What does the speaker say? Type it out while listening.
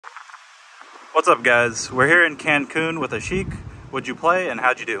What's up, guys? We're here in Cancun with Ashik. What'd you play and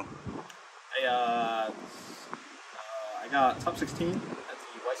how'd you do? I got top 16 at the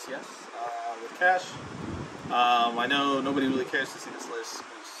YCS with cash. I know nobody really cares to see this list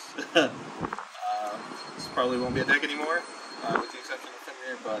because this probably won't be a deck anymore, with the exception of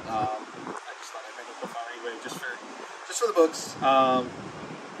Fenrir. But I just thought I'd make a profile anyway, just for the books.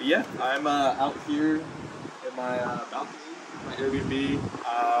 But yeah, I'm out here in my balcony, my Airbnb.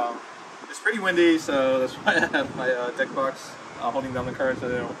 It's pretty windy, so that's why I have my deck box holding down the cards so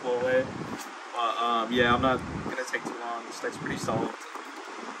they don't blow away. Yeah, I'm not gonna take too long. This deck's pretty solid.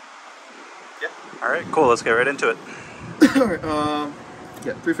 Yeah. All right, cool. Let's get right into it. Alright,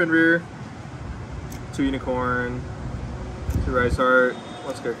 yeah, 3 Fenrir, 2 Unicorn, 2 Rise Heart,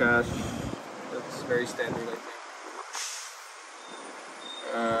 1 Scare Cash. That's very standard, I think.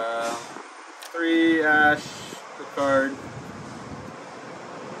 3 Ash, good card.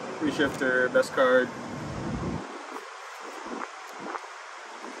 3 Shifter, best card.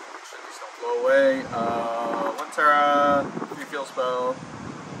 These don't blow away. 1 Terra, 3 Field Spell,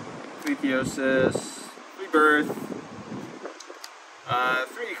 3 Theosis, 3 Birth,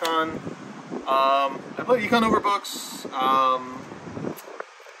 3 Econ. I played Econ over books. I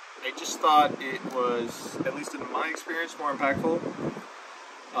just thought it was, at least in my experience, more impactful.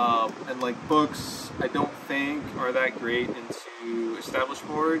 And like books, I don't think are that great into established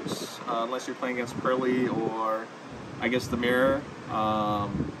boards, unless you're playing against Pearly or I guess the Mirror.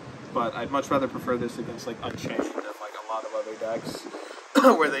 But I'd much rather prefer this against like Unchained than like a lot of other decks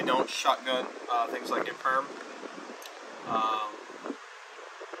where they don't shotgun things like Imperm.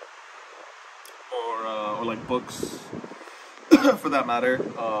 Or like books, for that matter.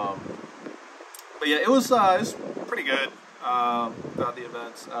 But yeah, it was pretty good throughout the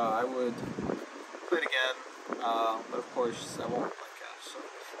events. I would play it again, but of course I won't play cash.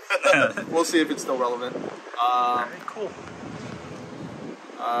 So we'll see if it's still relevant. All right, cool.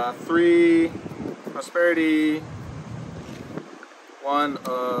 3 Prosperity, 1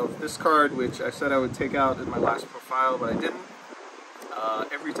 of this card, which I said I would take out in my last profile, but I didn't.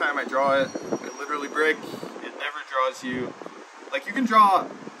 Every time I draw it, I literally brick. It never draws you. Like, you can draw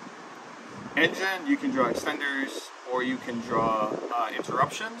Engine, you can draw Extenders, or you can draw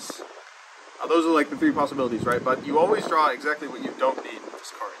Interruptions. Those are like the 3 possibilities, right? But you always draw exactly what you don't need with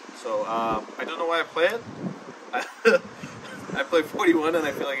this card. So, I don't know why I play it. I play 41 and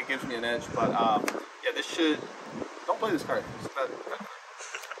I feel like it gives me an edge, but yeah, this should... Don't play this card. It's a bad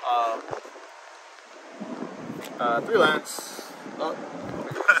card. 3 lands. Oh,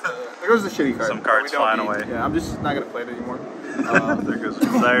 there goes the shitty card. Some cards flying away. Yeah, I'm just not gonna play it anymore. There goes the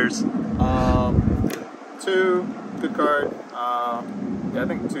desires. 2, good card. Yeah, I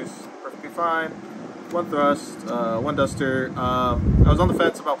think 2's perfectly fine. 1 Thrust, 1 Duster. I was on the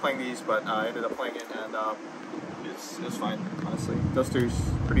fence about playing these, but I ended up playing it, and it was fine, honestly. Duster's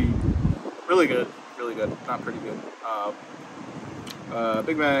really good, not pretty good.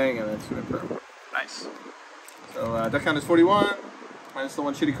 Big Bang, and then 2 Imperm. Nice. So deck count is 41, minus the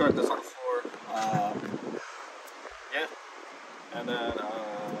 1 shitty card that's on the floor. Yeah, and then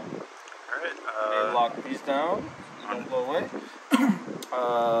All right. lock these down, don't blow away.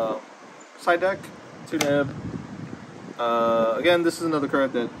 Side deck, 2 Nib. Again, this is another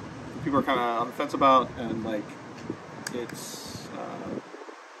card that people are kind of on the fence about, and like it's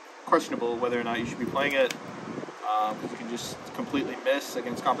questionable whether or not you should be playing it. You can just completely miss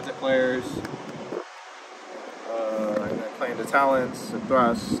against competent players. And then playing the Talents and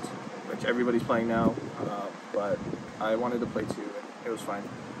Thrust, which everybody's playing now, but I wanted to play 2 and it was fine.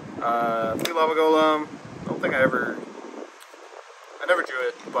 3 Lava Golem. I don't think I never drew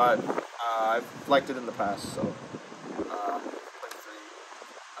it, but I've liked it in the past, so play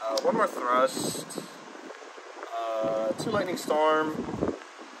 3. 1 more Thrust. 2 Lightning Storm.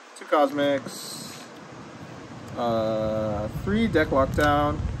 2 Cosmics. 3 Deck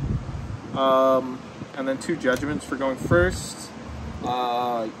Lockdown. And then 2 Judgments for going first.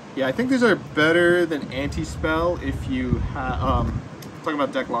 Yeah, I think these are better than Anti-Spell if you have... talking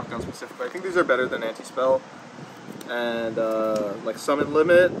about Deck Lockdown specifically, I think these are better than Anti-Spell. And like Summon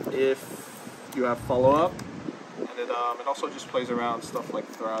Limit if you have Follow-Up. And it also just plays around stuff like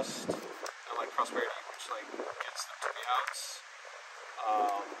Thrust and like Prosperity, which like gets them to the outs.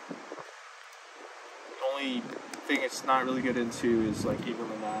 The only thing it's not really good into is like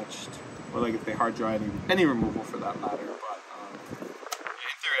evenly matched, or like if they hard draw any removal for that matter. But in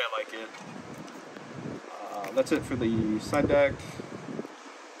theory, I like it. That's it for the side deck.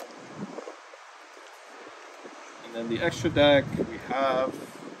 And then the extra deck we have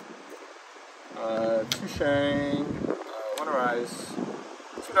 2 Shang, 1 Arise,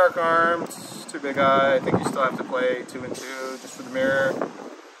 2 Dark Arms, 2 Big Eye. I think you still have to play 2 and 2 just for the mirror.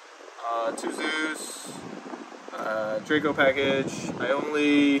 2 Zeus. Draco package.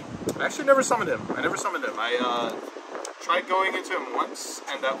 I actually never summoned him. I tried going into him once,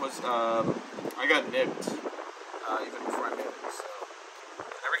 and that was, I got nipped, even before I made it, so it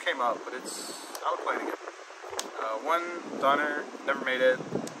never came up, but I would play it again. 1 Donner, never made it,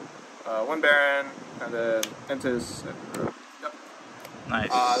 1 Baron, and then Entis, and yep. Nice.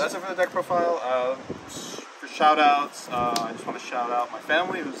 That's it for the deck profile. For shout outs, I just want to shout out my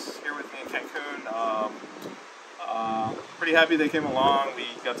family who's here with me in Cancun. Pretty happy they came along. We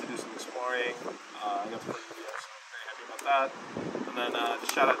got to do some exploring. I got to play video, so I'm very happy about that. And then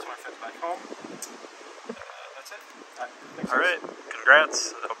just shout out to my friends back home. That's it. All right. Thanks. All right.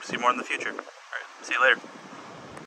 Congrats. I hope to see more in the future. All right. See you later.